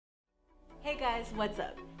Hey guys, what's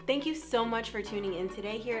up? Thank you so much for tuning in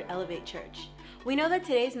today here at Elevate Church. We know that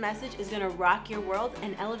today's message is going to rock your world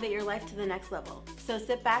and elevate your life to the next level. So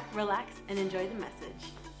sit back, relax, and enjoy the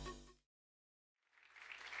message.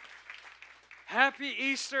 Happy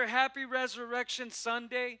Easter, happy Resurrection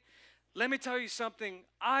Sunday. Let me tell you something.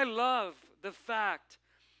 I love the fact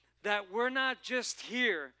that we're not just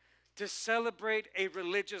here to celebrate a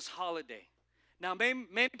religious holiday. Now,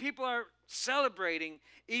 many people are celebrating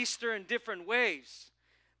Easter in different ways,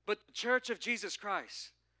 but the Church of Jesus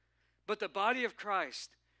Christ, but the body of Christ,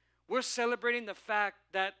 we're celebrating the fact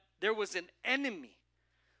that there was an enemy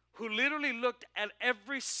who literally looked at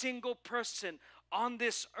every single person on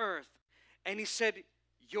this earth and he said,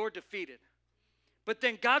 "You're defeated." But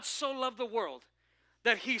then God so loved the world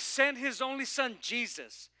that he sent his only son,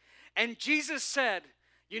 Jesus. And Jesus said,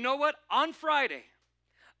 you know what? On Friday,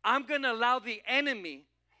 I'm going to allow the enemy,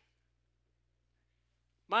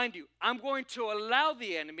 mind you, I'm going to allow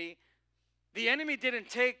the enemy didn't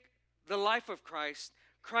take the life of Christ.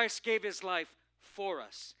 Christ gave his life for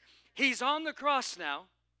us. He's on the cross now.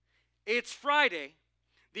 It's Friday.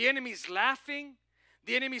 The enemy's laughing.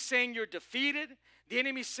 The enemy's saying you're defeated. The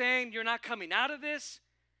enemy's saying you're not coming out of this.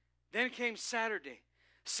 Then came Saturday.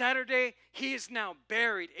 Saturday, he is now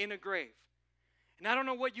buried in a grave. And I don't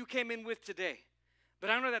know what you came in with today, but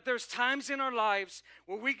I know that there's times in our lives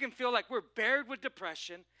where we can feel like we're buried with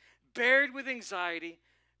depression, buried with anxiety,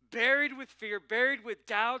 buried with fear, buried with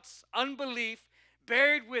doubts, unbelief,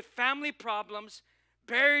 buried with family problems,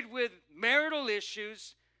 buried with marital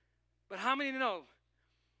issues. But how many know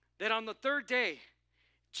that on the third day,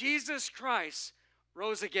 Jesus Christ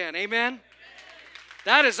rose again? Amen?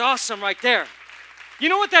 That is awesome right there. You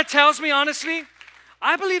know what that tells me, honestly?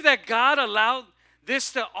 I believe that God allowed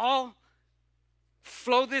this to all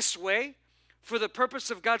flow this way for the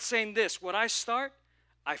purpose of God saying this: what I start,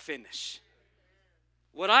 I finish.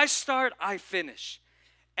 What I start, I finish.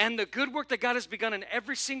 And the good work that God has begun in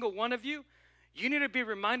every single one of you, you need to be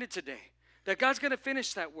reminded today that God's going to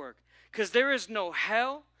finish that work. Because there is no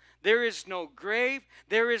hell, there is no grave,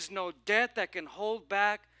 there is no death that can hold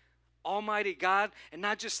back Almighty God. And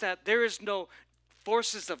not just that, there is no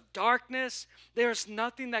forces of darkness. There's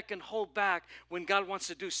nothing that can hold back when God wants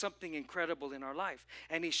to do something incredible in our life.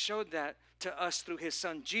 And he showed that to us through his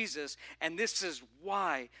son Jesus. And this is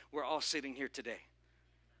why we're all sitting here today.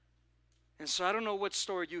 And so I don't know what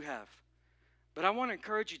story you have, but I want to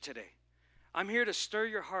encourage you today. I'm here to stir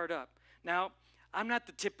your heart up. Now, I'm not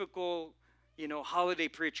the typical, holiday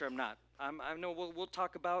preacher. I'm not. I know we'll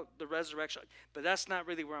talk about the resurrection, but that's not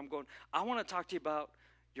really where I'm going. I want to talk to you about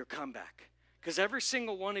your comeback. Because every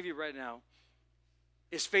single one of you right now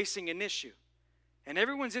is facing an issue. And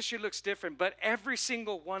everyone's issue looks different, but every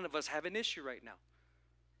single one of us have an issue right now.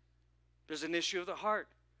 There's an issue of the heart.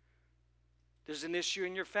 There's an issue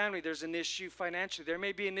in your family. There's an issue financially. There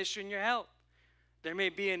may be an issue in your health. There may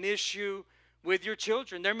be an issue with your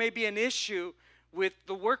children. There may be an issue with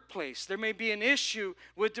the workplace. There may be an issue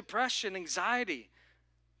with depression, anxiety.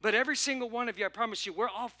 But every single one of you, I promise you, we're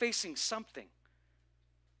all facing something.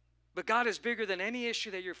 But God is bigger than any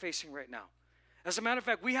issue that you're facing right now. As a matter of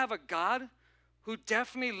fact, we have a God who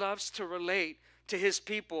definitely loves to relate to his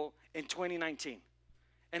people in 2019.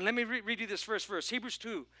 And let me read you this first verse. Hebrews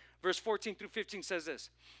 2, verse 14 through 15 says this.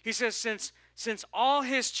 He says, since all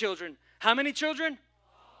his children, how many children?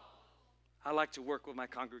 I like to work with my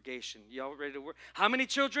congregation. Y'all ready to work? How many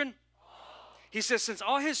children? He says, since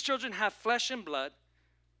all his children have flesh and blood,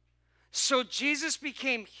 so Jesus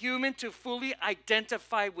became human to fully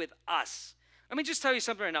identify with us. Let me just tell you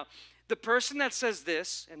something right now. The person that says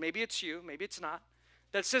this, and maybe it's you, maybe it's not,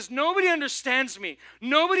 that says, nobody understands me.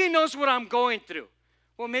 Nobody knows what I'm going through.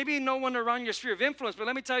 Well, maybe no one around your sphere of influence, but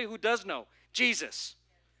let me tell you who does know. Jesus.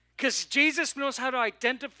 Because Jesus knows how to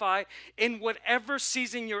identify in whatever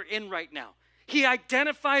season you're in right now. He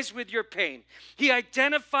identifies with your pain. He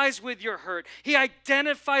identifies with your hurt. He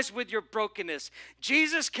identifies with your brokenness.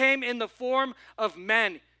 Jesus came in the form of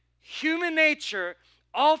man, human nature,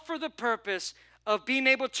 all for the purpose of being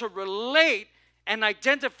able to relate and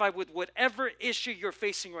identify with whatever issue you're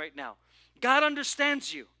facing right now. God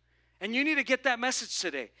understands you, and you need to get that message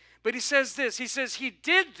today. But he says this. He says he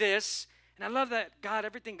did this, and I love that God,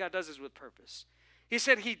 everything God does is with purpose. He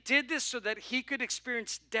said he did this so that he could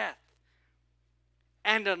experience death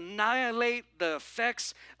and annihilate the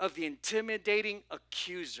effects of the intimidating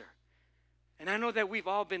accuser. And I know that we've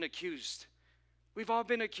all been accused. We've all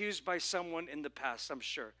been accused by someone in the past, I'm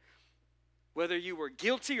sure. Whether you were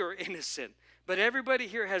guilty or innocent. But everybody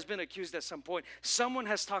here has been accused at some point. Someone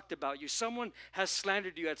has talked about you. Someone has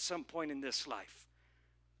slandered you at some point in this life.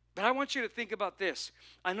 But I want you to think about this.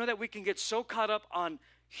 I know that we can get so caught up on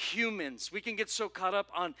humans. We can get so caught up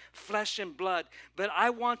on flesh and blood. But I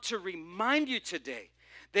want to remind you today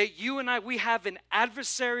that you and I, we have an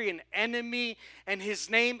adversary, an enemy, and his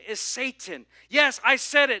name is Satan. Yes, I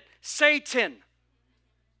said it, Satan.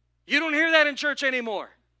 You don't hear that in church anymore.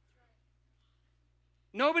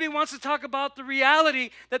 Nobody wants to talk about the reality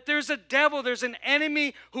that there's a devil, there's an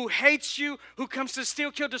enemy who hates you, who comes to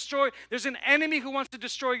steal, kill, destroy. There's an enemy who wants to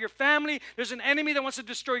destroy your family. There's an enemy that wants to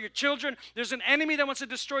destroy your children. There's an enemy that wants to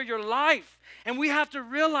destroy your life. And we have to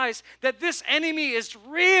realize that this enemy is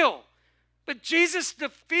real. But Jesus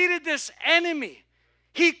defeated this enemy.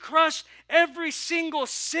 He crushed every single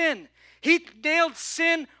sin. He nailed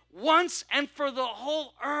sin once and for the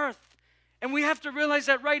whole earth. And we have to realize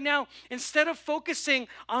that right now, instead of focusing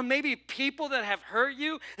on maybe people that have hurt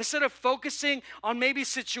you, instead of focusing on maybe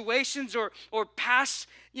situations or past,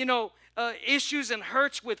 issues and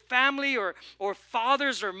hurts with family or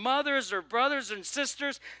fathers or mothers or brothers and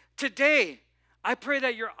sisters, today, I pray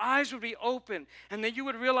that your eyes would be open and that you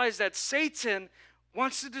would realize that Satan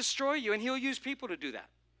wants to destroy you, and he'll use people to do that.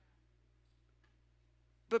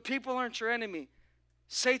 But people aren't your enemy.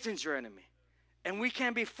 Satan's your enemy. And we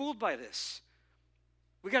can't be fooled by this.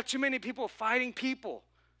 We got too many people fighting people.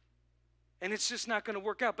 And it's just not going to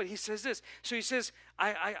work out. But he says this. So he says,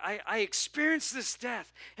 I experienced this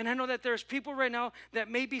death. And I know that there's people right now that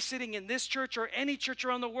may be sitting in this church or any church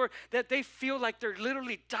around the world that they feel like they're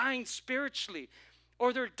literally dying spiritually.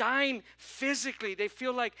 Or they're dying physically. They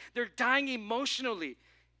feel like they're dying emotionally.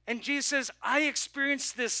 And Jesus says, I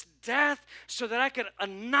experienced this death so that I could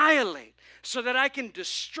annihilate, so that I can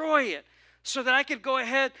destroy it, so that I could go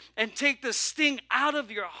ahead and take the sting out of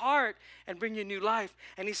your heart and bring you new life.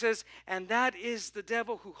 And he says, and that is the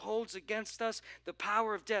devil who holds against us the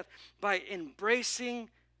power of death. By embracing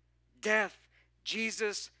death,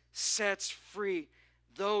 Jesus sets free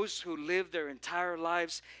those who live their entire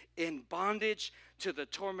lives in bondage to the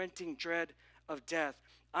tormenting dread of death.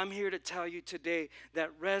 I'm here to tell you today that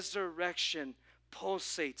resurrection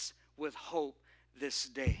pulsates with hope this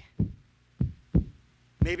day.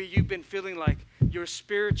 Maybe you've been feeling like your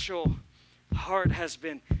spiritual heart has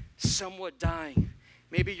been somewhat dying.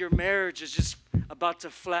 Maybe your marriage is just about to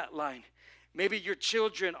flatline. Maybe your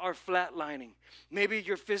children are flatlining. Maybe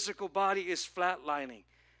your physical body is flatlining.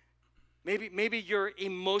 Maybe your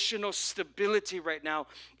emotional stability right now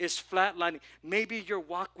is flatlining. Maybe your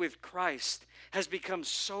walk with Christ has become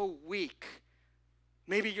so weak.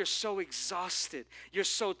 Maybe you're so exhausted. You're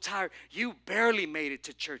so tired. You barely made it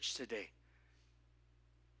to church today.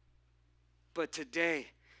 But today,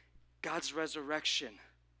 God's resurrection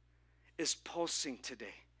is pulsing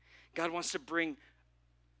today. God wants to bring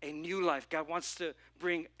a new life. God wants to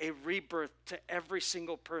bring a rebirth to every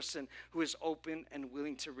single person who is open and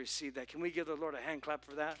willing to receive that. Can we give the Lord a hand clap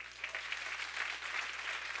for that?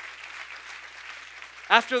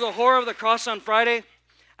 After the horror of the cross on Friday,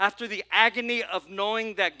 after the agony of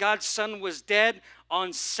knowing that God's Son was dead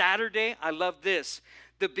on Saturday, I love this.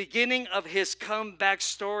 The beginning of his comeback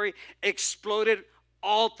story exploded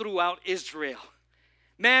all throughout Israel.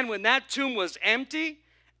 Man, when that tomb was empty,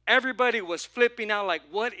 everybody was flipping out like,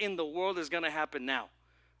 what in the world is going to happen now?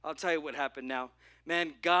 I'll tell you what happened now.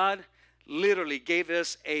 Man, God literally gave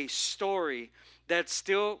us a story that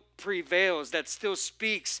still prevails, that still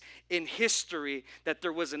speaks in history that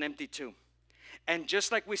there was an empty tomb. And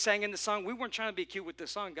just like we sang in the song, we weren't trying to be cute with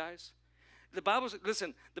this song, guys. The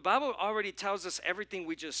Bible already tells us everything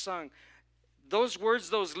we just sung. Those words,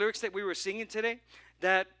 those lyrics that we were singing today,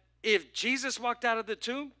 that if Jesus walked out of the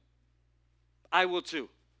tomb, I will too.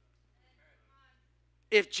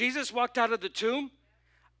 If Jesus walked out of the tomb,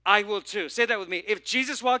 I will too. Say that with me. If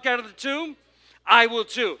Jesus walked out of the tomb, I will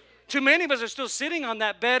too. Too many of us are still sitting on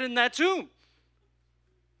that bed in that tomb.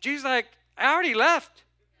 Jesus like, I already left.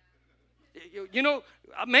 You know,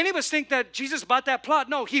 many of us think that Jesus bought that plot.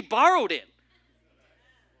 No, he borrowed it.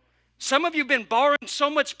 Some of you have been borrowing so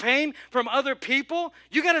much pain from other people.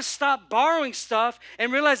 You got to stop borrowing stuff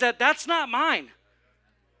and realize that that's not mine.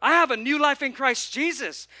 I have a new life in Christ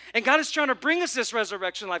Jesus. And God is trying to bring us this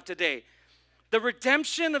resurrection life today. The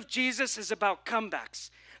redemption of Jesus is about comebacks.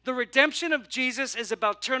 The redemption of Jesus is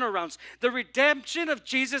about turnarounds. The redemption of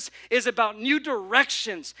Jesus is about new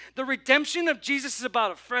directions. The redemption of Jesus is about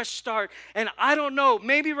a fresh start. And I don't know,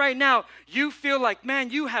 maybe right now you feel like, man,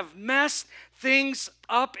 you have messed things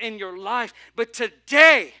up in your life. But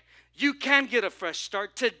today, you can get a fresh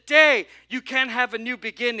start. Today, you can have a new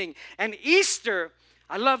beginning. And Easter,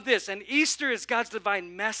 I love this. And Easter is God's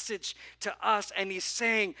divine message to us. And he's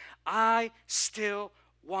saying, I still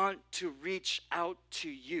want to reach out to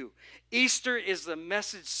you. Easter is the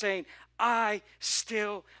message saying, I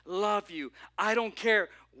still love you. I don't care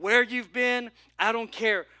where you've been. I don't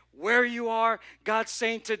care where you are. God's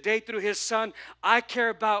saying today through his son, I care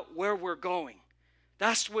about where we're going.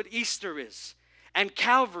 That's what Easter is. And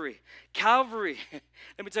Calvary,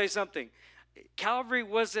 let me tell you something. Calvary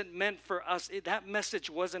wasn't meant for us. That message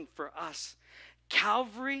wasn't for us.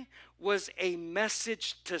 Calvary was a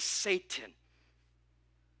message to Satan.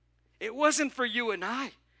 It wasn't for you and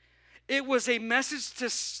I. It was a message to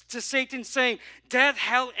Satan saying, death,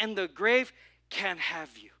 hell, and the grave can't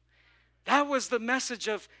have you. That was the message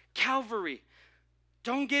of Calvary.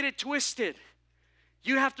 Don't get it twisted.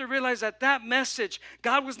 You have to realize that message,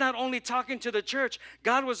 God was not only talking to the church,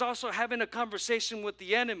 God was also having a conversation with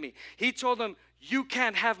the enemy. He told them, you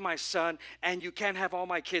can't have my son, and you can't have all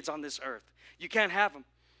my kids on this earth. You can't have them.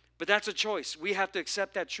 But that's a choice. We have to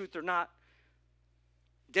accept that truth or not.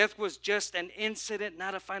 Death was just an incident,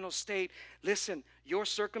 not a final state. Listen, your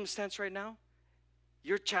circumstance right now,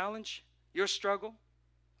 your challenge, your struggle,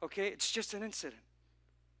 okay, it's just an incident.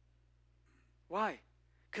 Why?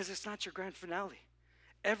 Because it's not your grand finale.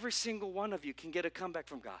 Every single one of you can get a comeback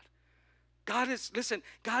from God. God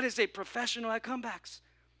is a professional at comebacks.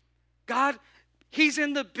 God, he's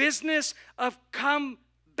in the business of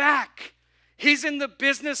comeback. He's in the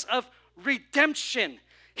business of redemption.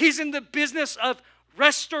 He's in the business of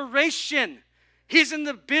restoration. He's in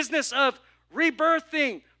the business of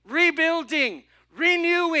rebirthing, rebuilding,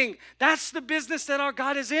 renewing. That's the business that our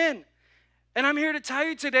God is in. And I'm here to tell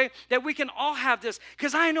you today that we can all have this.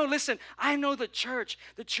 Because I know, listen, I know the church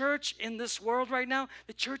in this world right now,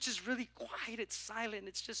 the church is really quiet, it's silent,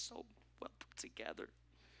 it's just so well put together.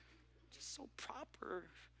 Just so proper.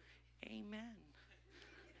 Amen.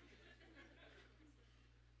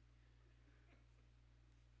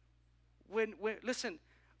 When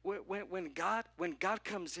God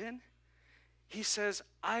comes in, he says,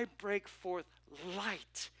 I break forth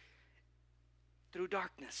light through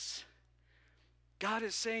darkness. God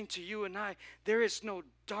is saying to you and I, there is no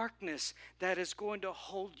darkness that is going to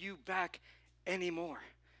hold you back anymore.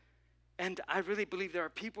 And I really believe there are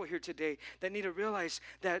people here today that need to realize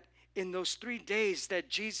that in those 3 days that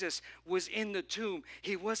Jesus was in the tomb,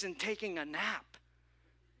 he wasn't taking a nap.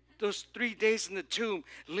 Those 3 days in the tomb,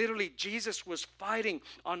 literally Jesus was fighting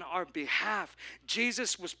on our behalf.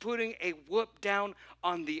 Jesus was putting a whoop down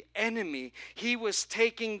on the enemy. He was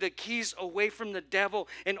taking the keys away from the devil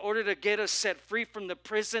in order to get us set free from the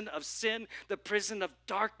prison of sin, the prison of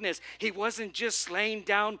darkness. He wasn't just laying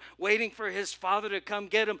down waiting for his Father to come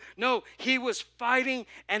get him. No, he was fighting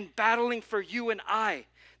and battling for you and I.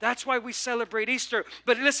 That's why we celebrate Easter.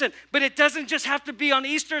 But listen, it doesn't just have to be on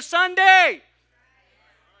Easter Sunday.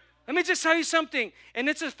 Let me just tell you something, and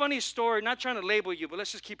it's a funny story, not trying to label you, but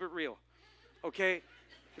let's just keep it real, okay?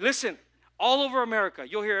 Listen, all over America,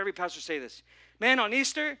 you'll hear every pastor say this. Man, on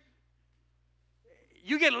Easter,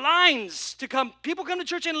 you get lines to come. People come to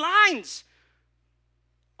church in lines.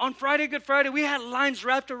 On Friday, Good Friday, we had lines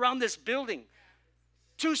wrapped around this building.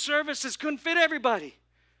 2 services couldn't fit everybody.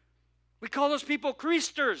 We call those people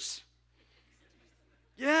creasters.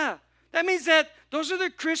 Yeah. That means that those are the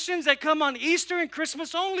Christians that come on Easter and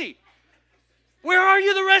Christmas only. Where are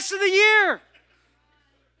you the rest of the year?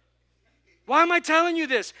 Why am I telling you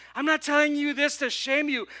this? I'm not telling you this to shame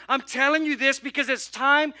you. I'm telling you this because it's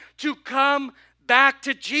time to come back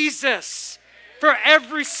to Jesus for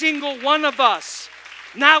every single one of us.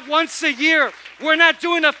 Not once a year. We're not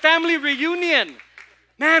doing a family reunion.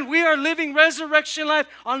 Man, we are living resurrection life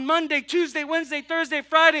on Monday, Tuesday, Wednesday, Thursday,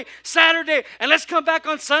 Friday, Saturday, and let's come back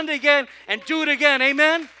on Sunday again and do it again.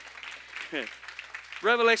 Amen?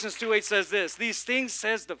 Revelations 2:8 says this, these things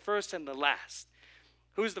says the first and the last.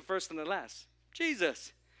 Who's the first and the last?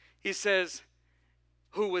 Jesus. He says,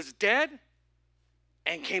 who was dead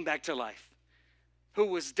and came back to life. Who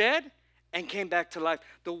was dead and came back to life.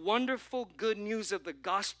 The wonderful good news of the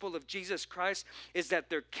gospel of Jesus Christ is that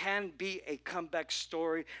there can be a comeback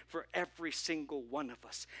story for every single one of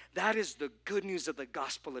us. That is the good news of the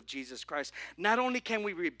gospel of Jesus Christ. Not only can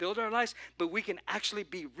we rebuild our lives, but we can actually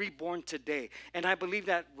be reborn today. And I believe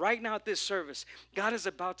that right now at this service, God is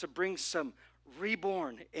about to bring some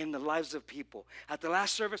reborn in the lives of people. At the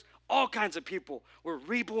last service, all kinds of people were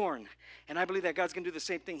reborn. And I believe that God's going to do the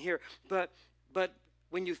same thing here. But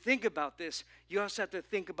when you think about this, you also have to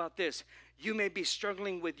think about this. You may be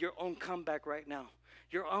struggling with your own comeback right now.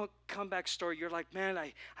 your own comeback story. You're like, man,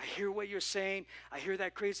 I hear what you're saying. I hear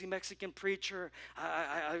that crazy Mexican preacher.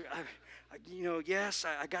 Yes,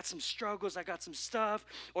 I got some struggles. I got some stuff.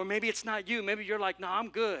 Or maybe it's not you. Maybe you're like, no, I'm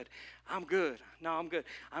good. I'm good. No, I'm good.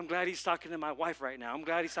 I'm glad he's talking to my wife right now. I'm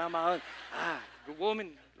glad he's talking to my husband. Good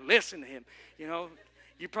woman, listen to him.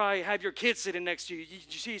 You probably have your kids sitting next to you.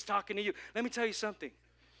 You see he's talking to you. Let me tell you something.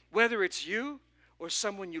 Whether it's you or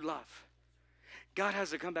someone you love, God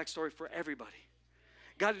has a comeback story for everybody.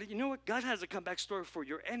 God, you know what? God has a comeback story for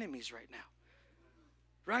your enemies right now.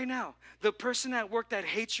 Right now. The person at work that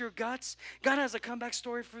hates your guts, God has a comeback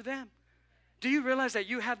story for them. Do you realize that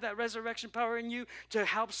you have that resurrection power in you to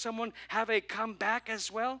help someone have a comeback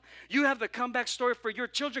as well? You have the comeback story for your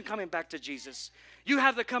children coming back to Jesus. You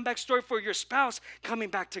have the comeback story for your spouse coming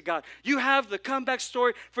back to God. You have the comeback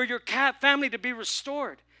story for your family to be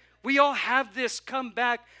restored. We all have this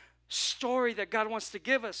comeback story that God wants to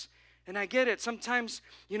give us. And I get it. Sometimes,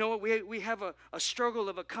 we have a struggle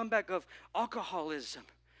of a comeback of alcoholism,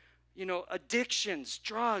 addictions,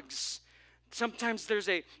 drugs. Sometimes there's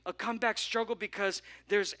a comeback struggle because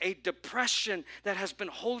there's a depression that has been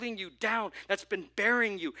holding you down, that's been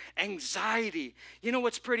bearing you, anxiety. You know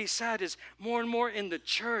what's pretty sad is more and more in the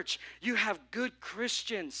church, you have good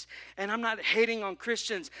Christians. And I'm not hating on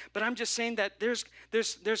Christians, but I'm just saying that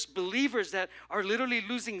there's believers that are literally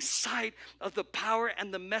losing sight of the power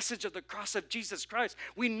and the message of the cross of Jesus Christ.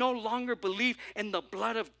 We no longer believe in the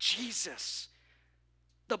blood of Jesus.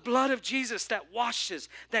 The blood of Jesus that washes,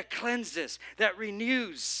 that cleanses, that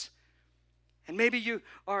renews. And maybe you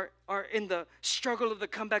are in the struggle of the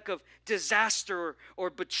comeback of disaster or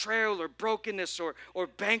betrayal or brokenness or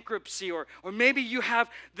bankruptcy. Or maybe you have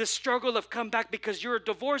the struggle of comeback because you're a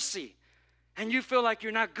divorcee and you feel like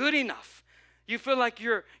you're not good enough. You feel like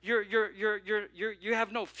you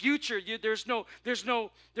have no future. There's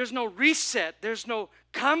no reset. There's no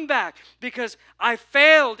comeback because I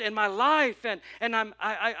failed in my life and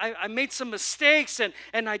I made some mistakes and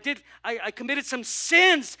I committed some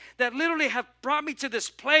sins that literally have brought me to this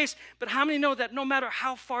place. But how many know that no matter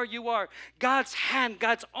how far you are, God's hand,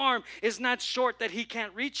 God's arm is not short that He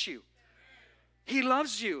can't reach you. He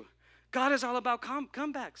loves you. God is all about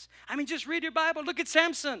comebacks. I mean, just read your Bible. Look at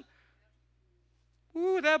Samson.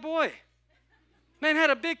 Ooh, that boy. Man had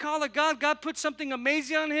a big call of God. God put something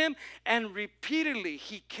amazing on him. And repeatedly,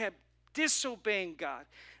 he kept disobeying God.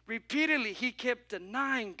 Repeatedly, he kept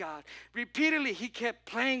denying God. Repeatedly, he kept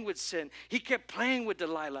playing with sin. He kept playing with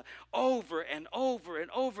Delilah over and over and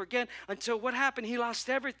over again until what happened? He lost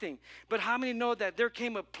everything. But how many know that there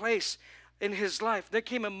came a place in his life, there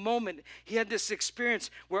came a moment, he had this experience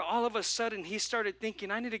where all of a sudden he started thinking,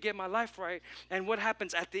 I need to get my life right. And what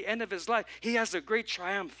happens at the end of his life? He has a great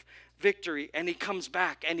triumph victory and he comes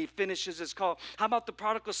back and he finishes his call. How about the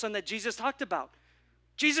prodigal son that Jesus talked about?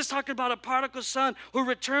 Jesus talked about a prodigal son who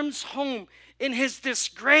returns home in his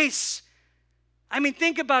disgrace. I mean,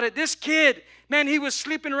 think about it. This kid, man, he was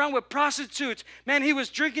sleeping around with prostitutes. Man, he was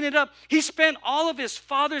drinking it up. He spent all of his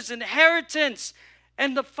father's inheritance.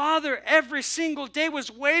 And the father every single day was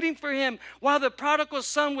waiting for him while the prodigal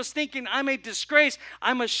son was thinking, I'm a disgrace,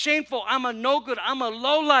 I'm a shameful, I'm a no good, I'm a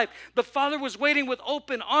lowlife. The father was waiting with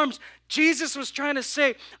open arms. Jesus was trying to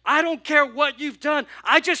say, I don't care what you've done.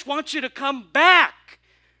 I just want you to come back.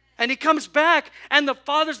 And he comes back and the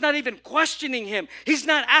father's not even questioning him. He's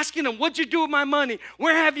not asking him, what'd you do with my money?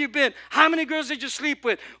 Where have you been? How many girls did you sleep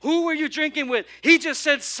with? Who were you drinking with? He just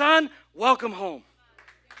said, son, welcome home.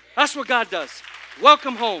 That's what God does.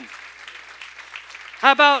 Welcome home.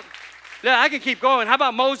 How about, I can keep going. How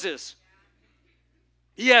about Moses?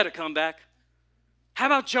 He had to come back. How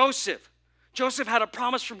about Joseph? Joseph had a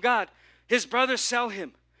promise from God. His brothers sell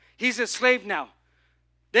him. He's a slave now.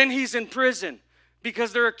 Then he's in prison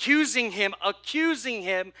because they're accusing him of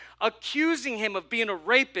being a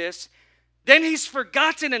rapist. Then he's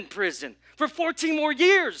forgotten in prison for 14 more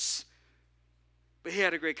years. But he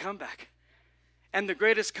had a great comeback. And the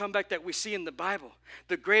greatest comeback that we see in the Bible,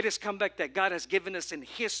 the greatest comeback that God has given us in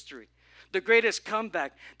history, the greatest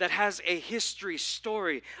comeback that has a history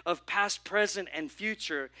story of past, present, and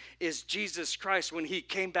future is Jesus Christ when he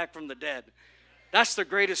came back from the dead. That's the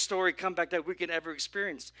greatest story comeback that we can ever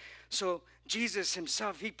experience. So Jesus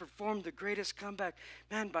himself, he performed the greatest comeback,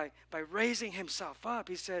 man, by raising himself up.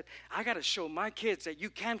 He said, I got to show my kids that you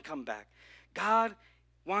can come back. God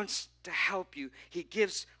wants to help you. He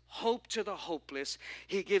gives hope to the hopeless.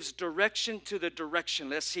 He gives direction to the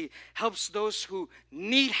directionless. He helps those who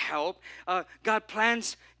need help.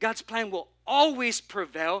 God's plan will always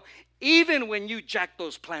prevail, even when you jack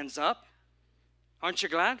those plans up. Aren't you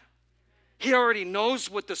glad? He already knows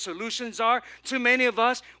what the solutions are. Too many of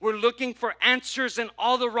us, we're looking for answers in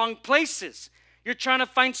all the wrong places. You're trying to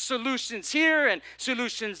find solutions here and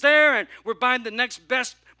solutions there, and we're buying the next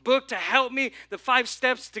best book to help me, the 5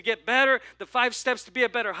 steps to get better, the 5 steps to be a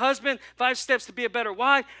better husband, 5 steps to be a better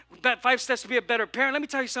wife, 5 steps to be a better parent. Let me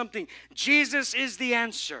tell you something. Jesus is the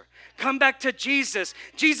answer. Come back to Jesus.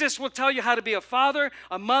 Jesus will tell you how to be a father,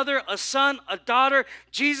 a mother, a son, a daughter.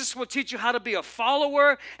 Jesus will teach you how to be a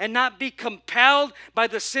follower and not be compelled by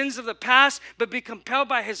the sins of the past, but be compelled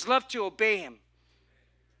by his love to obey him.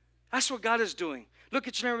 That's what God is doing. Look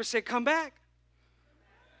at your neighbor and say, come back.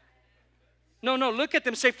 No, look at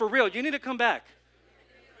them and say, for real, you need to come back.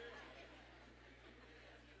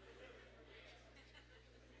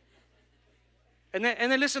 And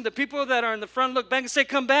then listen, the people that are in the front look back and say,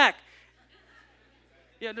 come back.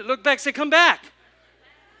 Yeah, look back and say, come back.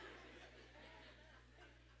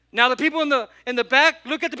 Now the people in the back,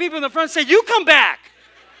 look at the people in the front and say, you come back.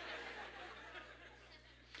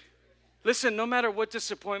 Listen, no matter what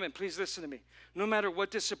disappointment, please listen to me. No matter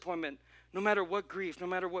what disappointment, no matter what grief, no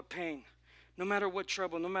matter what pain, no matter what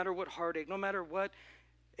trouble, no matter what heartache, no matter what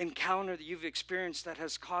encounter that you've experienced that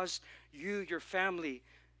has caused you, your family,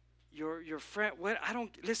 your friend,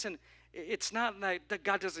 listen, it's not like that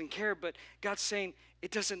God doesn't care, but God's saying,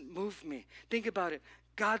 it doesn't move me. Think about it.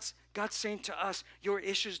 God's saying to us, your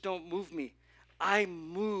issues don't move me. I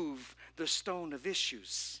move the stone of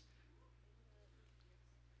issues.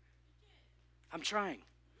 I'm trying.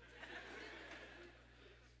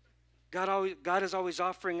 God is always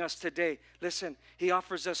offering us today. Listen, he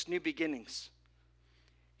offers us new beginnings.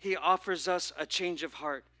 He offers us a change of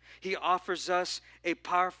heart. He offers us a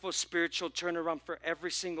powerful spiritual turnaround for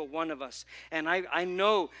every single one of us. And I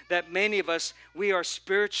know that many of us, we are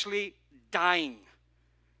spiritually dying.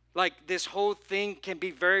 Like this whole thing can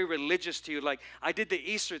be very religious to you. Like, I did the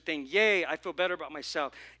Easter thing. Yay, I feel better about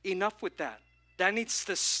myself. Enough with that. That needs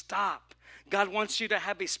to stop. God wants you to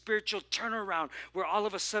have a spiritual turnaround where all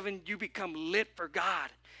of a sudden you become lit for God.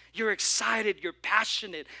 You're excited. You're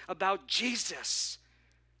passionate about Jesus.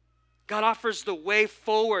 God offers the way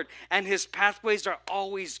forward, and his pathways are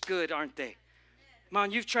always good, aren't they?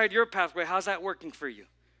 Man, you've tried your pathway. How's that working for you?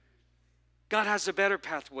 God has a better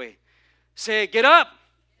pathway. Say, get up.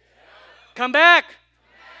 Come back.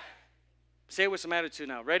 Say it with some attitude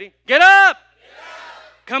now. Ready? Get up.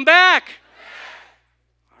 Come back.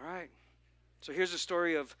 All right. So here's the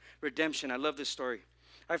story of redemption. I love this story.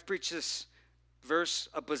 I've preached this verse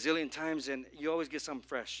a bazillion times, and you always get something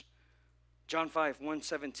fresh. John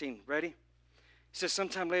 5:1-17. Ready? He says,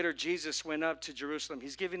 sometime later, Jesus went up to Jerusalem.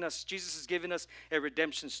 Jesus is giving us a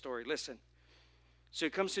redemption story. Listen. So he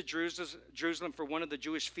comes to Jerusalem for one of the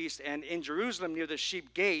Jewish feasts. And in Jerusalem, near the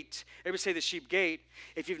sheep gate, everybody say the sheep gate.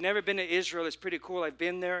 If you've never been to Israel, it's pretty cool. I've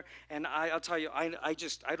been there. And I'll tell you, I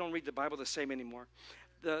don't read the Bible the same anymore.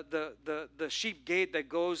 The sheep gate that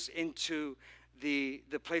goes into the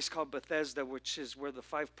place called Bethesda, which is where the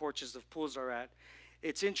 5 porches of pools are at.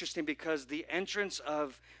 It's interesting because the entrance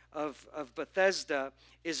of Bethesda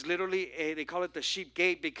is literally, they call it the sheep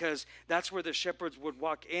gate because that's where the shepherds would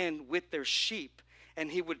walk in with their sheep. And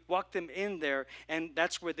he would walk them in there, and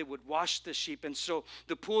that's where they would wash the sheep. And so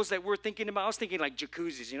the pools that we're thinking about, I was thinking like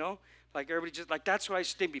jacuzzis, you know? Like everybody just, like that's what I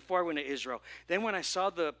used to think before I went to Israel. Then when I saw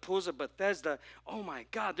the pools of Bethesda, oh my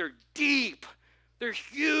God, they're deep. They're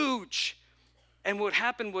huge. And what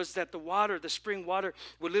happened was that the water, the spring water,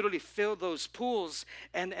 would literally fill those pools.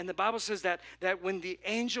 And the Bible says that when the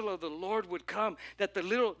angel of the Lord would come, that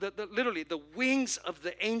literally the wings of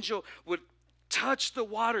the angel would touch the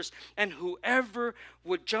waters, and whoever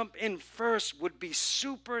would jump in first would be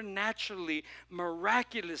supernaturally,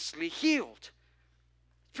 miraculously healed.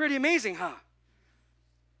 Pretty amazing, huh?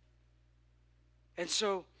 And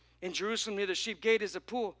so in Jerusalem near the sheep gate is a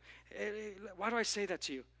pool. Why do I say that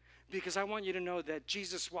to you? Because I want you to know that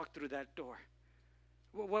Jesus walked through that door.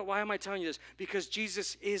 Why am I telling you this? Because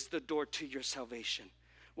Jesus is the door to your salvation.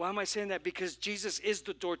 Why am I saying that? Because Jesus is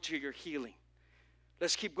the door to your healing.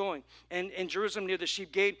 Let's keep going. And in Jerusalem near the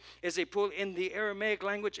sheep gate is a pool. In the Aramaic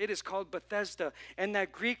language, it is called Bethesda. And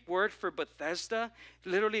that Greek word for Bethesda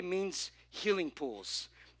literally means healing pools.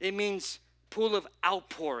 It means pool of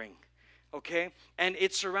outpouring. Okay? And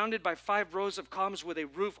it's surrounded by 5 rows of columns with a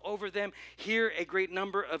roof over them. Here, a great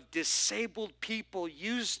number of disabled people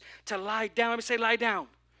used to lie down. Let me say lie down.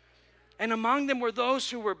 And among them were those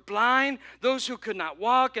who were blind, those who could not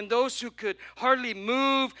walk, and those who could hardly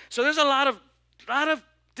move. So there's a lot of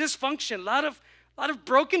dysfunction, a lot of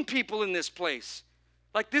broken people in this place.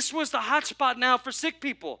 Like this was the hot spot now for sick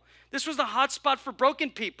people. This was the hot spot for broken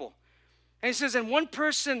people. And he says, and one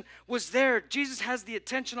person was there. Jesus has the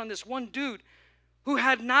attention on this one dude who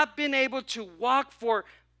had not been able to walk for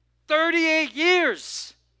 38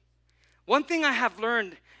 years. One thing I have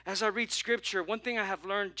learned as I read scripture, one thing I have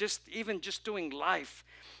learned just doing life,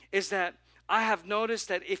 is that I have noticed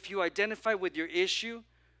that if you identify with your issue,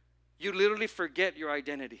 you literally forget your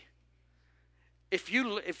identity. If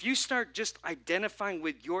you start just identifying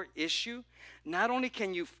with your issue, not only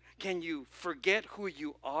can you forget who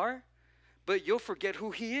you are, but you'll forget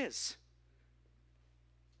who he is.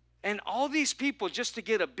 And all these people, just to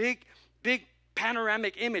get a big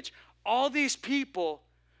panoramic image, all these people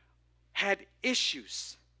had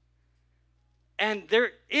issues. And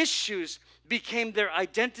their issues became their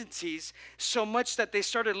identities so much that they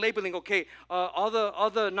started labeling, okay, all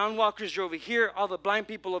the non-walkers are over here, all the blind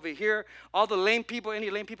people over here, all the lame people, any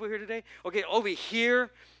lame people here today? Okay, over here.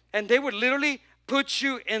 And they would literally put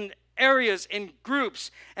you in areas, in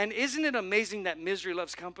groups. And isn't it amazing that misery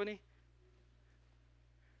loves company?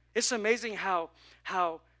 It's amazing how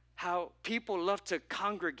people love to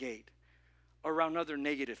congregate around other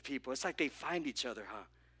negative people. It's like they find each other, huh?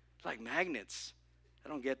 Like magnets. I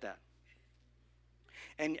don't get that.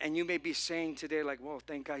 And you may be saying today, like, well,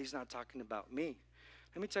 thank God he's not talking about me.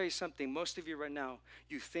 Let me tell you something. Most of you right now,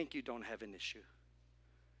 you think you don't have an issue,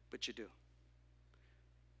 but you do.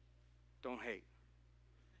 Don't hate.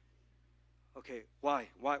 Okay, why?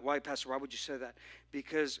 Why, Pastor? Why would you say that?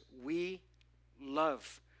 Because we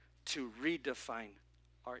love to redefine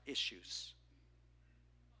our issues.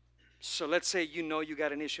 So let's say you know you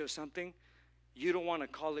got an issue of something. You don't want to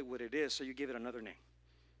call it what it is, so you give it another name.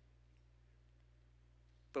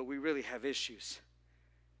 But we really have issues.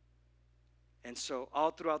 And so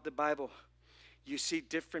all throughout the Bible, you see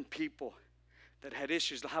different people that had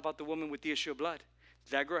issues. How about the woman with the issue of blood?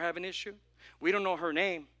 Did that girl have an issue? We don't know her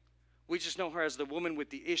name. We just know her as the woman with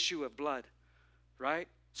the issue of blood, right?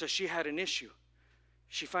 So she had an issue.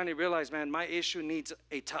 She finally realized, man, my issue needs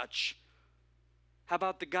a touch. How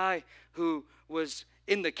about the guy who was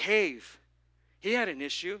in the cave? He had an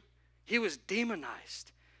issue. He was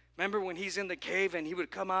demonized. Remember when he's in the cave and he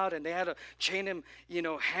would come out and they had to chain him,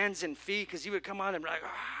 hands and feet, because he would come out and be like,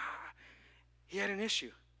 ah. He had an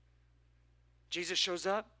issue. Jesus shows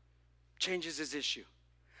up, changes his issue.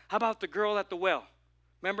 How about the girl at the well?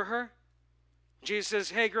 Remember her? Jesus says,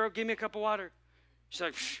 hey, girl, give me a cup of water. She's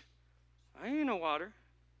like, I ain't no water.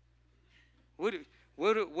 What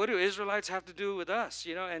do Israelites have to do with us?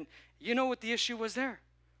 And you know what the issue was there?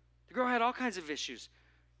 The girl had all kinds of issues,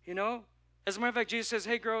 As a matter of fact, Jesus says,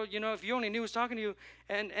 hey, girl, if you only knew who was talking to you,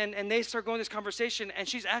 and they start going this conversation, and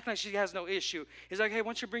she's acting like she has no issue. He's like, hey, why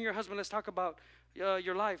don't you bring your husband? Let's talk about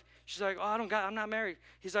your life. She's like, oh, I'm not married.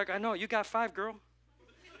 He's like, I know, you got 5, girl.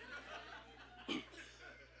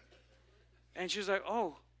 And she's like,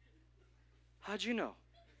 oh, how'd you know?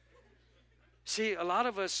 See, a lot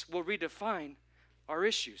of us will redefine our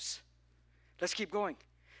issues. Let's keep going.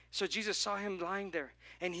 So Jesus saw him lying there,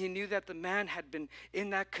 and he knew that the man had been in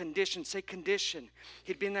that condition. Say condition.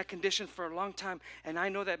 He'd been in that condition for a long time, and I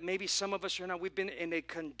know that maybe some of us right now, we've been in a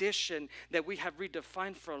condition that we have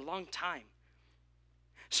redefined for a long time.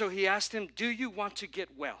 So he asked him, do you want to get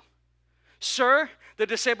well? Sir, the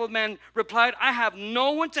disabled man replied, I have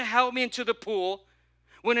no one to help me into the pool.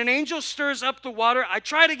 When an angel stirs up the water, I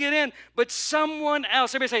try to get in, but someone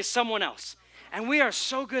else. Everybody say someone else. And we are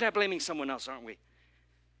so good at blaming someone else, aren't we?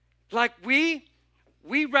 Like we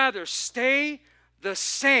rather stay the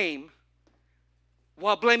same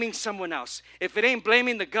while blaming someone else. If it ain't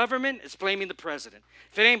blaming the government, it's blaming the president.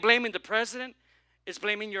 If it ain't blaming the president, it's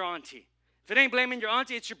blaming your auntie. If it ain't blaming your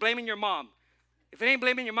auntie, it's blaming your mom. If it ain't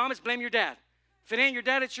blaming your mom, it's blaming your dad. If it ain't your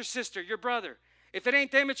dad, it's your sister, your brother. If it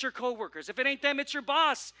ain't them, it's your coworkers. If it ain't them, it's your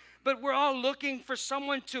boss. But we're all looking for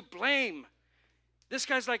someone to blame. This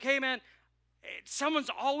guy's like, hey, man, someone's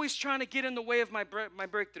always trying to get in the way of my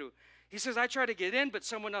breakthrough. He says, I try to get in, but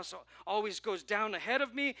someone else always goes down ahead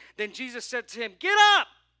of me. Then Jesus said to him, get up.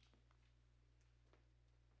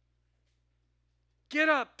 Get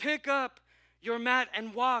up, pick up your mat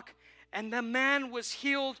and walk. And the man was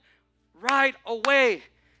healed right away.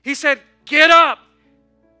 He said, get up.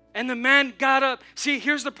 And the man got up. See,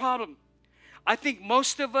 here's the problem. I think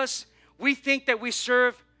most of us, we think that we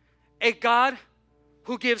serve a God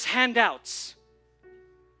who gives handouts.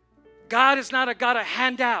 God is not a God of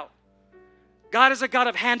handout. God is a God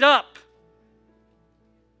of hand up.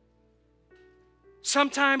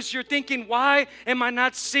 Sometimes you're thinking, why am I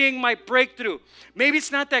not seeing my breakthrough? Maybe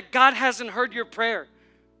it's not that God hasn't heard your prayer.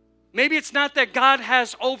 Maybe it's not that God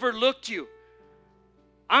has overlooked you.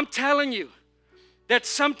 I'm telling you that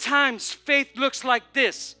sometimes faith looks like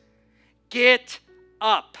this. Get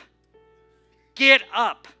up. get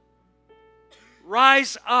up.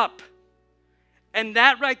 Rise up. And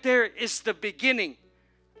that right there is the beginning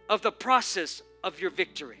of the process of your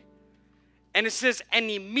victory. And it says, and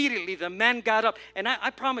immediately the man got up. And I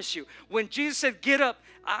promise you, when Jesus said, get up,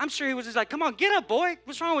 I'm sure he was just like, come on, get up, boy.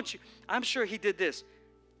 What's wrong with you? I'm sure he did this.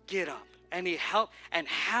 Get up. And he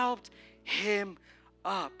helped him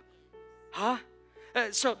up. Huh?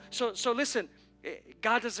 So listen,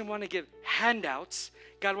 God doesn't want to give handouts.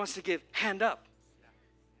 God wants to give hand up.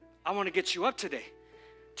 I want to get you up today.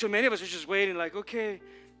 Too many of us are just waiting like, okay,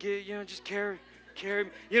 just carry.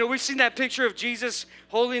 We've seen that picture of Jesus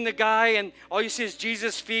holding the guy and all you see is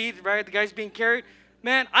Jesus' feet, right? The guy's being carried.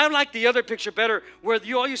 Man, I like the other picture better where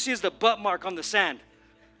all you see is the butt mark on the sand.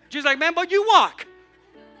 Jesus like, man, but you walk.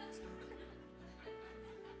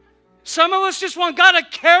 Some of us just want God to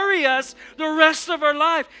carry us the rest of our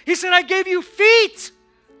life. He said, I gave you feet.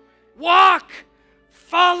 Walk.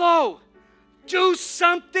 Follow. Do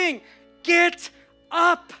something. Get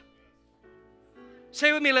up.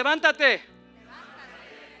 Say with me, levántate.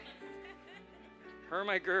 Her,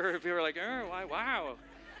 my girl, people were like, oh, wow.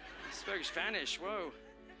 Speak Spanish, whoa.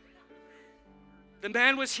 The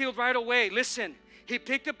man was healed right away. Listen, he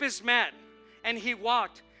picked up his mat and he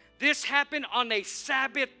walked. This happened on a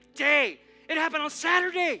Sabbath day. It happened on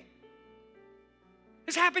Saturday.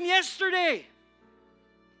 This happened yesterday.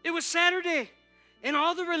 It was Saturday. And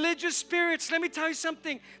all the religious spirits, let me tell you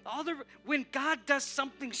something. When God does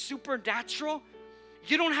something supernatural,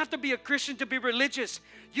 you don't have to be a Christian to be religious.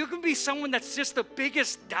 You can be someone that's just the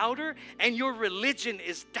biggest doubter and your religion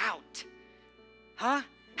is doubt. Huh?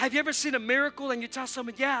 Have you ever seen a miracle and you tell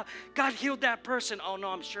someone, yeah, God healed that person. Oh, no,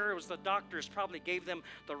 I'm sure it was the doctors probably gave them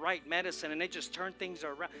the right medicine and they just turned things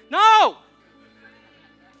around. No!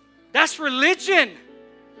 That's religion.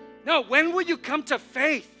 No, when will you come to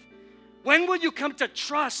faith? When will you come to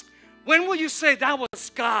trust? When will you say that was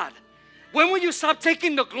God? When will you stop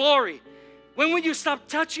taking the glory? When will you stop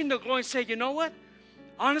touching the glory and say, you know what?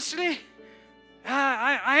 Honestly,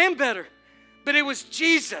 I am better. But it was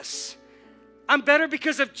Jesus. I'm better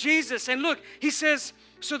because of Jesus. And look, he says,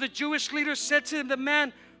 so the Jewish leaders said to the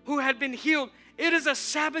man who had been healed, it is a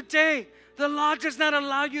Sabbath day. The law does not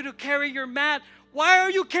allow you to carry your mat. Why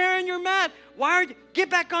are you carrying your mat?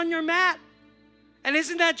 Get back on your mat. And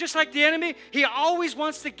isn't that just like the enemy? He always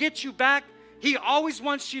wants to get you back. He always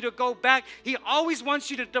wants you to go back. He always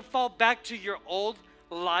wants you to default back to your old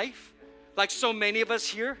life, like so many of us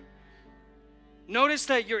here. Notice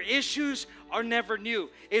that your issues are never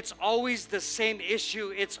new. It's always the same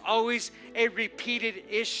issue. It's always a repeated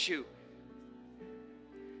issue.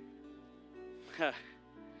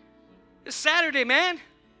 It's Saturday, man.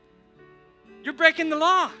 You're breaking the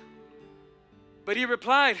law. But he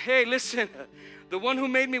replied, hey, listen, the one who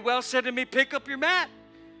made me well said to me, pick up your mat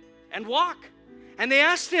and walk. And they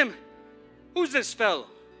asked him, who's this fellow?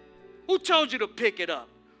 Who told you to pick it up?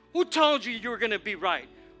 Who told you were going to be right?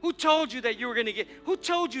 Who told you that you were going to get? Who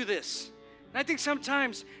told you this? And I think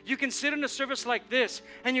sometimes you can sit in a service like this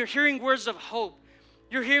and you're hearing words of hope.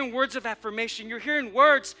 You're hearing words of affirmation. You're hearing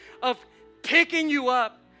words of picking you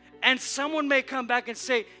up. And someone may come back and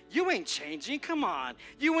say, you ain't changing. Come on.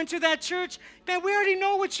 You went to that church? Man, we already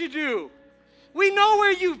know what you do. We know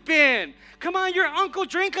where you've been. Come on, your uncle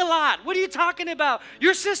drink a lot. What are you talking about?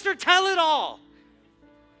 Your sister tell it all.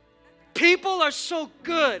 People are so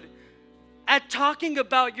good at talking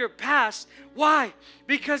about your past. Why?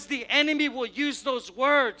 Because the enemy will use those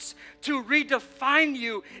words to redefine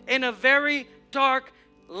you in a very dark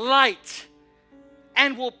light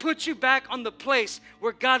and will put you back on the place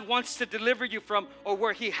where God wants to deliver you from or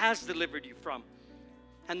where he has delivered you from.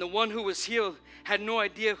 And the one who was healed had no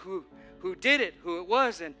idea who did it, who it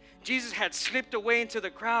was. And Jesus had slipped away into the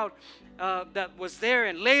crowd that was there.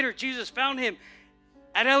 And later, Jesus found him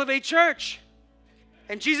at Elevate Church.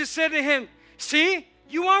 And Jesus said to him, see,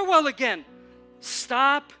 you are well again.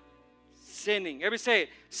 Stop sinning. Everybody say it.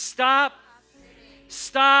 Stop.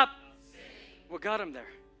 Stop. What got him there?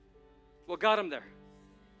 What got him there?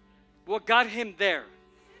 What got him there?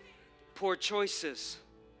 Poor choices.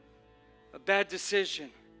 A bad decision.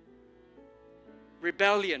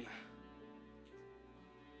 Rebellion.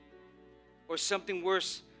 Or something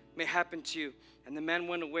worse may happen to you. And the man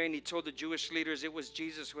went away and he told the Jewish leaders it was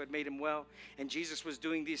Jesus who had made him well. And Jesus was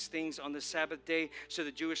doing these things on the Sabbath day. So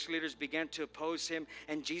the Jewish leaders began to oppose him.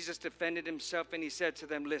 And Jesus defended himself and he said to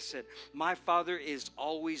them, listen, my Father is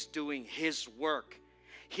always doing his work.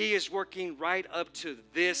 He is working right up to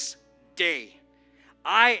this day.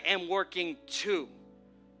 I am working too.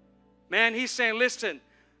 Man, he's saying, listen,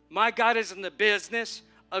 my God is in the business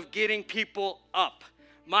of getting people up.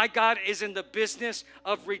 My God is in the business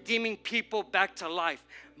of redeeming people back to life.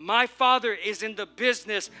 My Father is in the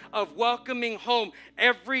business of welcoming home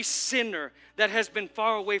every sinner that has been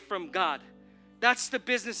far away from God. That's the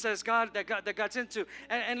business that God's into.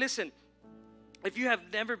 And listen, if you have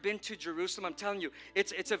never been to Jerusalem, I'm telling you,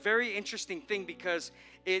 it's a very interesting thing because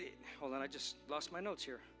hold on, I just lost my notes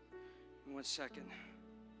here. 1 second.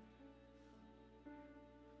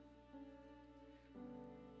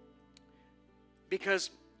 Because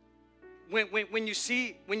when you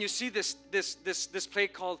see this play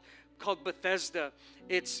called Bethesda,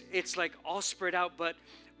 it's like all spread out. But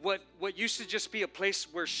what used to just be a place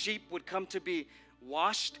where sheep would come to be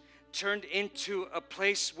washed turned into a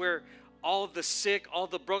place where all the sick, all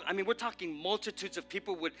the broke, I mean, we're talking multitudes of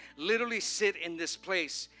people would literally sit in this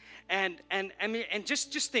place. And I mean, and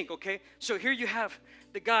just think, okay? So here you have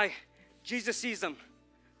the guy, Jesus sees him,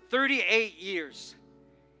 38 years.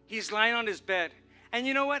 He's lying on his bed. And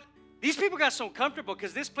you know what? These people got so comfortable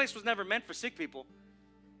because this place was never meant for sick people.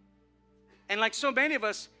 And like so many of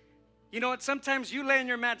us, you know what? Sometimes you lay in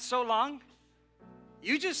your mat so long,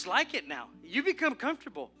 you just like it now. You become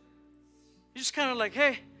comfortable. You're just kind of like,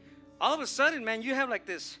 hey, all of a sudden, man, you have like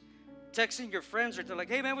this texting your friends or they're like,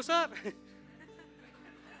 hey, man, what's up?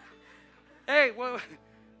 Hey,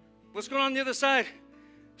 what's going on the other side?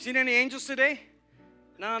 Seen any angels today?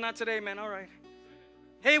 No, not today, man. All right.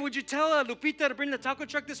 Hey, would you tell Lupita to bring the taco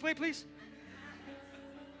truck this way, please?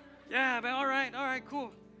 Yeah, man, all right,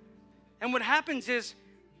 cool. And what happens is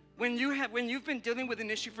when you've been dealing with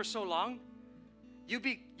an issue for so long, you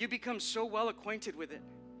become so well acquainted with it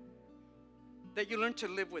that you learn to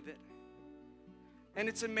live with it. And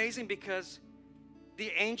it's amazing because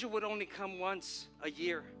the angel would only come once a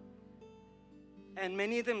year. And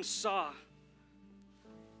many of them saw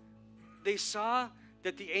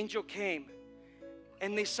that the angel came.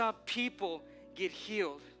 And they saw people get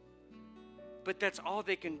healed. But that's all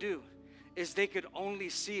they can do, is they could only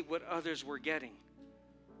see what others were getting.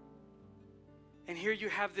 And here you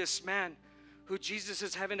have this man who Jesus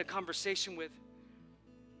is having a conversation with.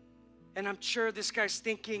 And I'm sure this guy's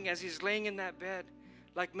thinking as he's laying in that bed,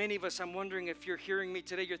 like many of us, I'm wondering if you're hearing me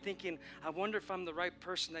today, you're thinking, I wonder if I'm the right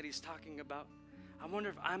person that he's talking about. I wonder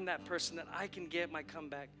if I'm that person that I can get my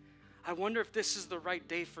comeback. I wonder if this is the right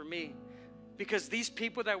day for me. Because these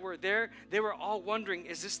people that were there, they were all wondering,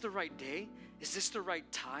 is this the right day? Is this the right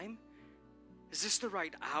time? Is this the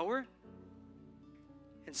right hour?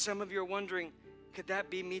 And some of you are wondering, could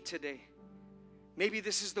that be me today? Maybe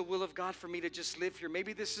this is the will of God for me to just live here.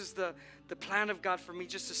 Maybe this is the plan of God for me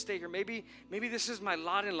just to stay here. Maybe this is my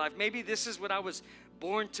lot in life. Maybe this is what I was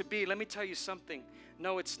born to be. Let me tell you something.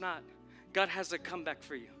 No, it's not. God has a comeback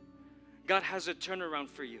for you. God has a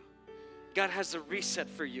turnaround for you. God has a reset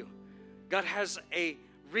for you. God has a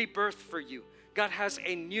rebirth for you. God has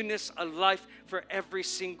a newness of life for every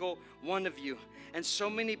single one of you. And so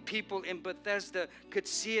many people in Bethesda could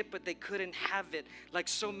see it, but they couldn't have it. Like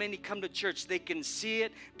so many come to church, they can see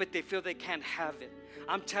it, but they feel they can't have it.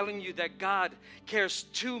 I'm telling you that God cares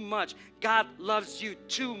too much. God loves you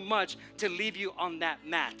too much to leave you on that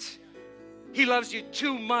mat. He loves you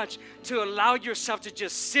too much to allow yourself to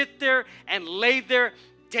just sit there and lay there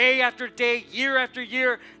day after day, year after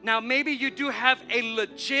year. Now, maybe you do have a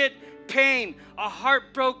legit pain, a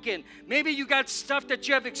heart broken. Maybe you got stuff that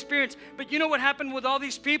you have experienced. But you know what happened with all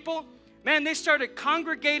these people? Man, they started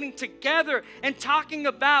congregating together and talking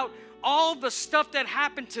about all the stuff that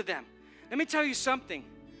happened to them. Let me tell you something.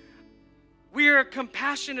 We are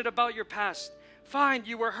compassionate about your past. Fine,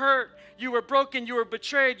 you were hurt, you were broken, you were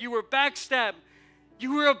betrayed, you were backstabbed,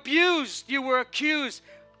 you were abused, you were accused.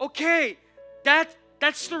 Okay,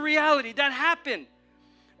 that's the reality. That happened.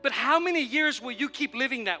 But how many years will you keep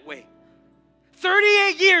living that way?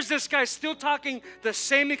 38 years, this guy's still talking the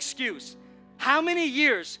same excuse. How many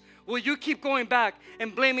years will you keep going back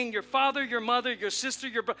and blaming your father, your mother, your sister,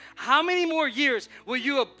 your brother? How many more years will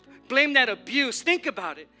you blame that abuse? Think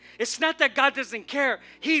about it. It's not that God doesn't care.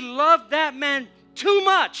 He loved that man too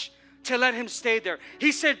much to let him stay there.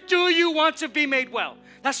 He said, do you want to be made well?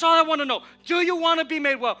 That's all I want to know. Do you want to be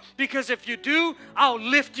made well? Because if you do, I'll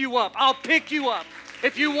lift you up. I'll pick you up.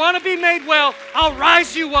 If you want to be made well, I'll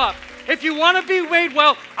rise you up. If you want to be made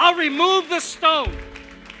well, I'll remove the stone.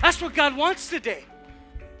 That's what God wants today.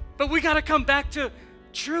 But we got to come back to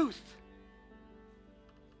truth.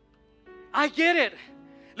 I get it.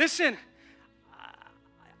 Listen,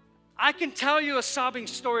 I can tell you a sobbing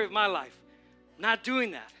story of my life. Not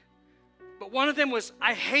doing that. But one of them was,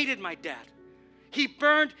 I hated my dad. He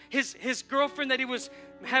burned his girlfriend that he was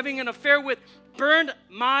having an affair with, burned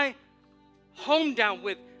my home down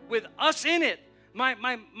with us in it. My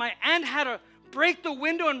aunt had a break the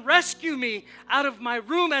window and rescue me out of my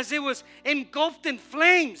room as it was engulfed in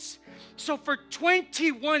flames. So for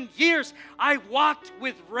 21 years, I walked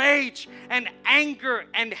with rage and anger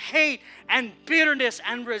and hate and bitterness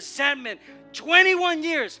and resentment. 21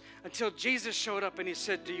 years until Jesus showed up and he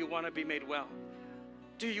said, do you want to be made well?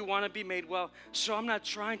 Do you want to be made well? So I'm not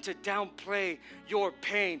trying to downplay your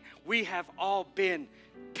pain. We have all been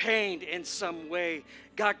pained in some way.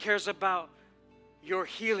 God cares about your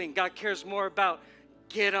healing. God cares more about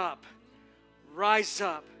get up, rise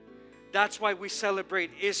up. That's why we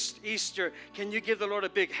celebrate Easter. Can you give the Lord a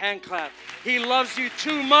big hand clap? He loves you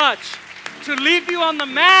too much to leave you on the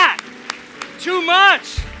mat. Too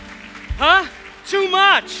much. Huh? Too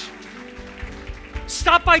much.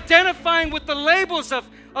 Stop identifying with the labels of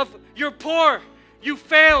you're poor, you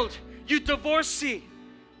failed, you divorcee,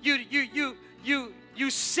 you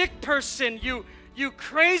sick person, you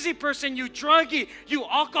crazy person, you druggie, you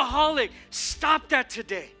alcoholic. Stop that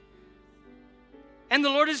today. And the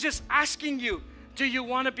Lord is just asking you, do you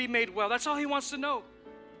want to be made well? That's all He wants to know.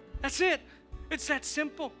 That's it. It's that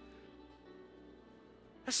simple.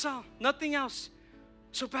 That's all. Nothing else.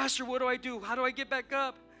 So, Pastor, what do I do? How do I get back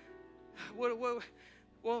up?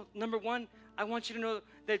 Well, number one, I want you to know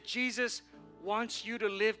that Jesus wants you to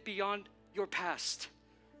live beyond your past.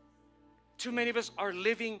 Too many of us are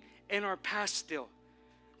living in our past still.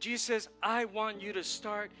 Jesus says, I want you to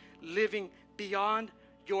start living beyond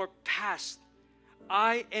your past.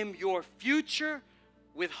 I am your future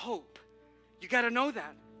with hope. You got to know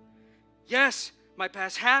that. Yes, my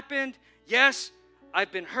past happened. Yes,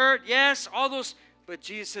 I've been hurt. Yes, all those. But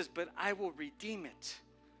Jesus says, but I will redeem it.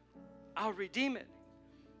 I'll redeem it.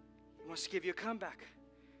 He wants to give you a comeback.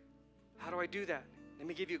 How do I do that? Let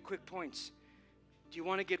me give you quick points. Do you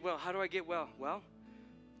want to get well? How do I get well? Well,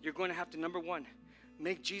 you're going to have to, number one,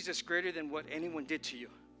 make Jesus greater than what anyone did to you.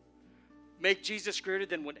 Make Jesus greater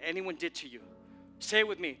than what anyone did to you. Say it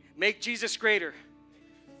with me. Make Jesus greater.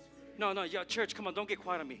 No, yo, church, come on, don't get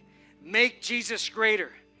quiet on me. Make Jesus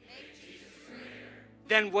greater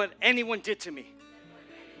than what anyone did to me.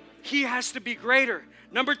 He has to be greater.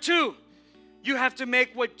 Number two, you have to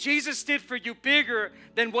make what Jesus did for you bigger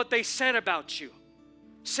than what they said about you.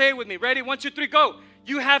 Say it with me. Ready? 1, 2, 3, go.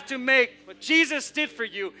 You have to make what Jesus did for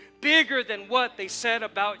you bigger than what they said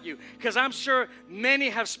about you. Because I'm sure many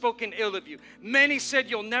have spoken ill of you. Many said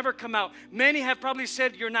you'll never come out. Many have probably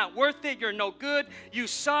said you're not worth it, you're no good, you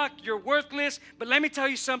suck, you're worthless. But let me tell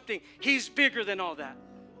you something. He's bigger than all that.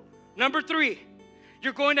 Number 3,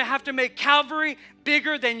 you're going to have to make Calvary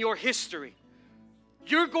bigger than your history.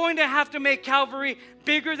 You're going to have to make Calvary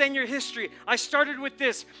bigger than your history. I started with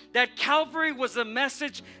this, that Calvary was a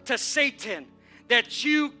message to Satan that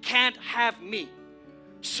you can't have me.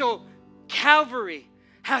 So Calvary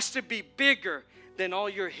has to be bigger than all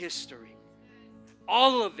your history.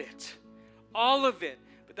 All of it. All of it.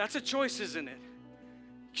 But that's a choice, isn't it?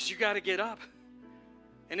 Because you got to get up.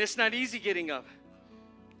 And it's not easy getting up.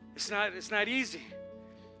 It's not easy.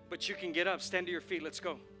 But you can get up. Stand to your feet. Let's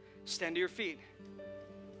go. Stand to your feet.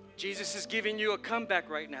 Jesus is giving you a comeback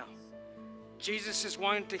right now. Jesus is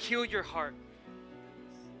wanting to heal your heart.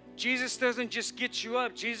 Jesus doesn't just get you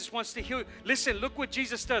up. Jesus wants to heal you. Listen, look what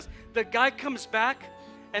Jesus does. The guy comes back,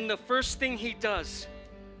 and the first thing he does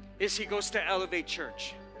is he goes to Elevate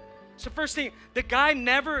Church. It's the first thing. The guy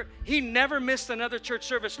never missed another church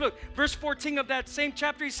service. Look, verse 14 of that same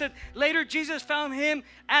chapter, he said, later Jesus found him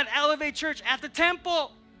at Elevate Church at the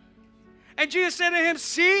temple. And Jesus said to him,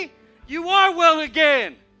 see, you are well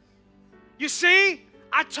again. You see,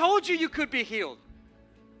 I told you could be healed.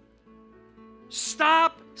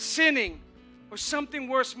 Stop sinning or something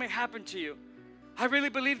worse may happen to you. I really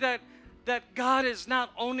believe that God is not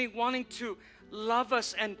only wanting to love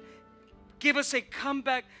us and give us a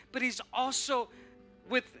comeback, but He's also,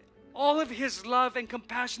 with all of His love and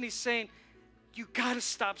compassion, He's saying, you got to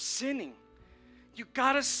stop sinning. You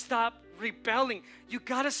got to stop rebelling. You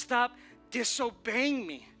got to stop disobeying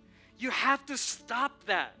me. You have to stop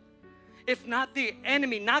that. If not the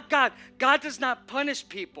enemy, not God. God does not punish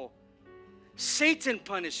people. Satan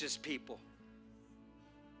punishes people.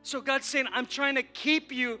 So God's saying, I'm trying to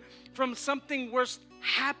keep you from something worse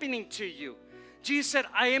happening to you. Jesus said,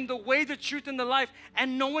 I am the way, the truth, and the life,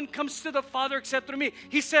 and no one comes to the Father except through me.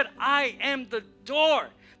 He said, I am the door.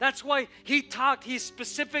 That's why He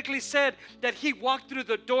specifically said that He walked through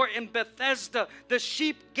the door in Bethesda, the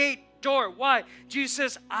sheep gate door. Why? Jesus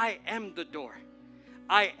says, I am the door.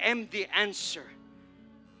 I am the answer.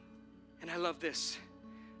 And I love this.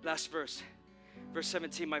 Last verse. Verse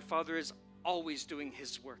 17, my Father is always doing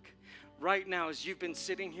His work. Right now, as you've been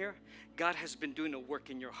sitting here, God has been doing a work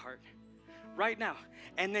in your heart. right now.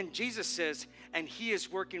 And then Jesus says, and he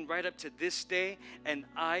is working right up to this day, and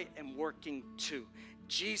I am working too.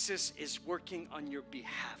 Jesus is working on your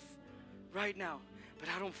behalf right now. But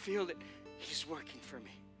I don't feel it. He's working for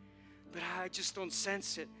me. But I just don't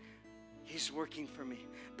sense it. He's working for me.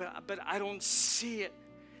 But I don't see it.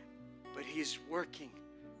 But he's working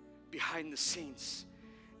behind the scenes.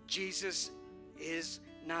 Jesus is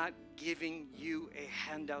not giving you a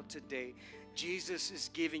handout today. Jesus is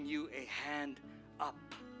giving you a hand up.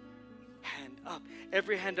 Hand up.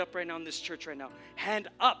 Every hand up right now in this church right now. Hand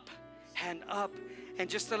up. Hand up. And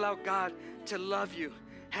just allow God to love you.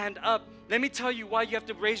 Hand up. Let me tell you why you have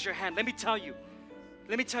to raise your hand. Let me tell you.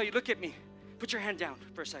 Look at me. Put your hand down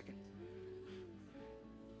for a second.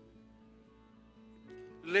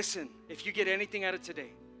 Listen, if you get anything out of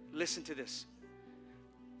today, listen to this.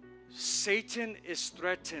 Satan is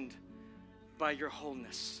threatened by your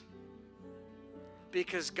wholeness.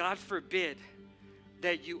 Because God forbid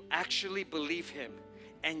that you actually believe him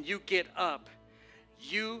and you get up,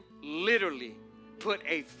 you literally put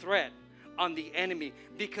a threat on the enemy.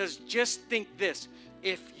 Because just think this,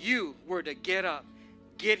 if you were to get up,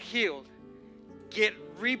 get healed, get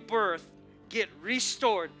rebirthed, get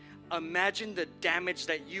restored, imagine the damage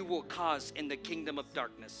that you will cause in the kingdom of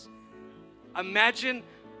darkness. Imagine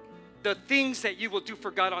the things that you will do for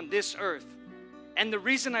God on this earth. And the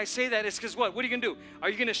reason I say that is because what? What are you going to do? Are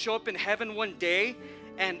you going to show up in heaven one day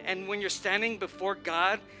and when you're standing before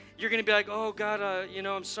God, you're going to be like, oh God,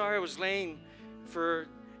 I'm sorry I was laying for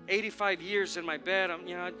 85 years in my bed.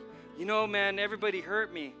 Man, everybody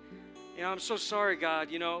hurt me. I'm so sorry, God.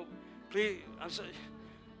 Please,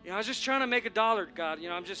 I was just trying to make $1, God.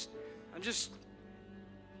 I'm just.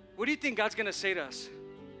 What do you think God's going to say to us?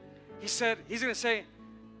 He's going to say,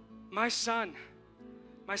 my son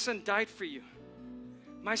died for you.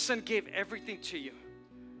 My son gave everything to you.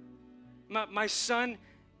 My son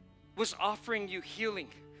was offering you healing.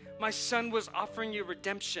 My son was offering you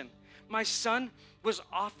redemption. My son was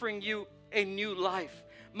offering you a new life.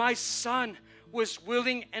 My son was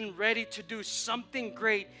willing and ready to do something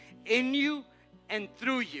great in you and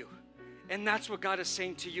through you. And that's what God is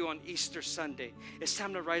saying to you on Easter Sunday. It's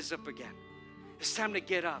time to rise up again. It's time to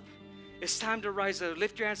get up. It's time to rise up.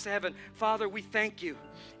 Lift your hands to heaven. Father, we thank you.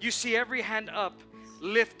 You see every hand up,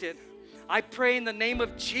 lifted. I pray in the name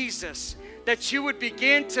of Jesus that you would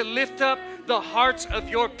begin to lift up the hearts of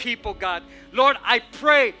your people, God. Lord, I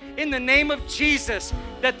pray in the name of Jesus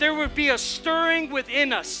that there would be a stirring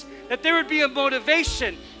within us, that there would be a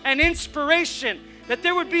motivation and inspiration, that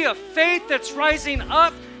there would be a faith that's rising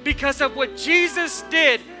up because of what Jesus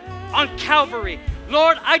did on Calvary.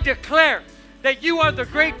 Lord, I declare that you are the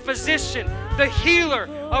great physician, the healer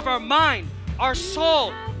of our mind, our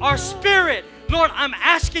soul, our spirit. Lord, I'm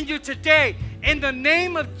asking you today, in the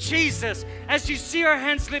name of Jesus, as you see our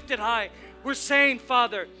hands lifted high, we're saying,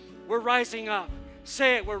 Father, we're rising up.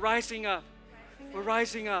 Say it, we're rising up. We're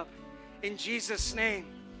rising up in Jesus' name.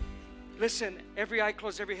 Listen, every eye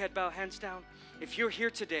closed, every head bowed, hands down. If you're here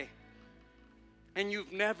today and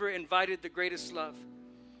you've never invited the greatest love,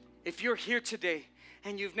 if you're here today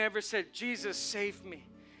and you've never said, Jesus, save me.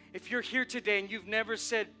 If you're here today and you've never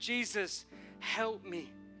said, Jesus, help me,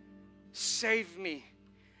 save me,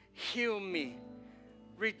 heal me,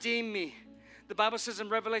 redeem me. The Bible says in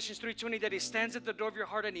Revelation 3:20 that he stands at the door of your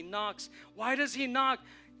heart and he knocks. Why does he knock?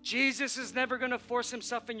 Jesus is never going to force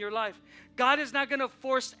himself in your life. God is not going to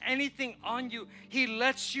force anything on you. He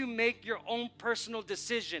lets you make your own personal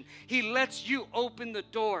decision. He lets you open the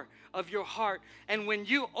door of your heart. And when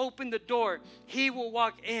you open the door, he will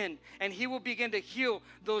walk in and he will begin to heal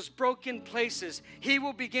those broken places. He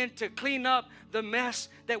will begin to clean up the mess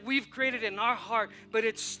that we've created in our heart. But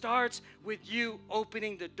it starts with you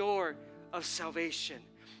opening the door of salvation.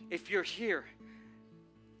 If you're here,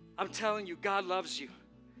 I'm telling you, God loves you.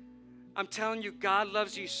 I'm telling you, God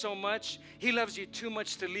loves you so much. He loves you too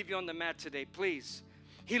much to leave you on the mat today, please.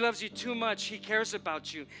 He loves you too much. He cares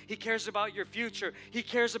about you. He cares about your future. He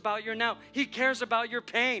cares about your now. He cares about your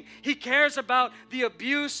pain. He cares about the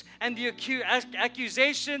abuse and the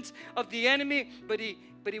accusations of the enemy, but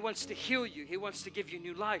he wants to heal you. He wants to give you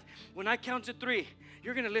new life. When I count to 3,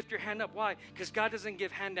 you're going to lift your hand up. Why? Because God doesn't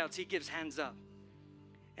give handouts. He gives hands up.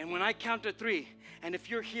 And when I count to 3, and if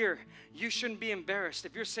you're here, you shouldn't be embarrassed.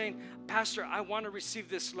 If you're saying, Pastor, I want to receive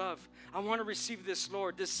this love. I want to receive this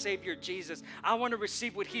Lord, this Savior, Jesus. I want to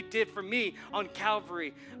receive what he did for me on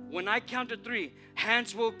Calvary. When I count to 3,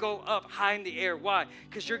 hands will go up high in the air. Why?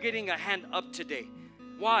 Because you're getting a hand up today.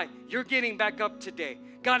 Why? You're getting back up today.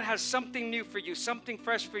 God has something new for you, something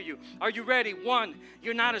fresh for you. Are you ready? 1,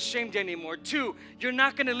 you're not ashamed anymore. 2, you're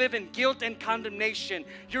not going to live in guilt and condemnation.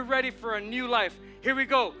 You're ready for a new life. Here we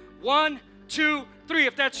go. 1, 2, 3.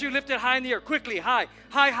 If that's you, lift it high in the air. Quickly, high,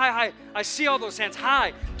 high, high, high. I see all those hands.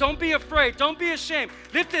 High. Don't be afraid. Don't be ashamed.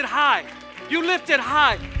 Lift it high. You lift it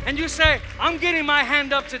high and you say, I'm getting my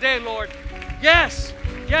hand up today, Lord. Yes,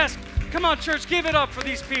 yes. Come on, church, give it up for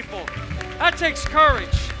these people. That takes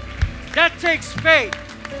courage. That takes faith.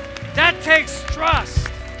 That takes trust.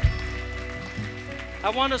 I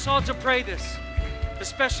want us all to pray this,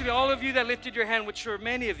 especially all of you that lifted your hand, which are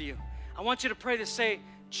many of you. I want you to pray to say,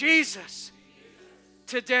 Jesus,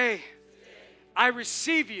 today I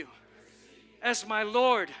receive you as my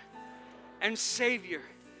Lord and Savior.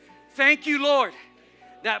 Thank you, Lord,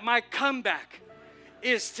 that my comeback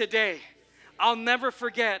is today. I'll never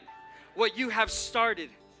forget what you have started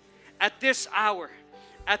at this hour,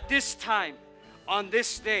 at this time, on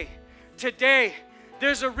this day. Today,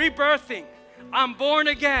 there's a rebirthing. I'm born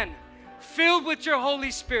again, filled with your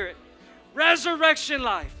Holy Spirit. Resurrection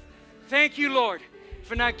life. Thank you, Lord,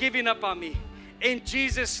 for not giving up on me. In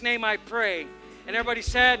Jesus' name I pray. And everybody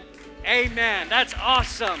said, amen. That's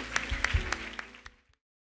awesome.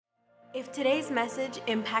 If today's message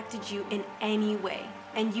impacted you in any way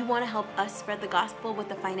and you want to help us spread the gospel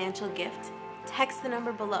with a financial gift, text the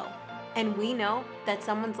number below. And we know that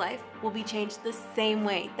someone's life will be changed the same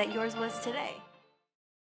way that yours was today.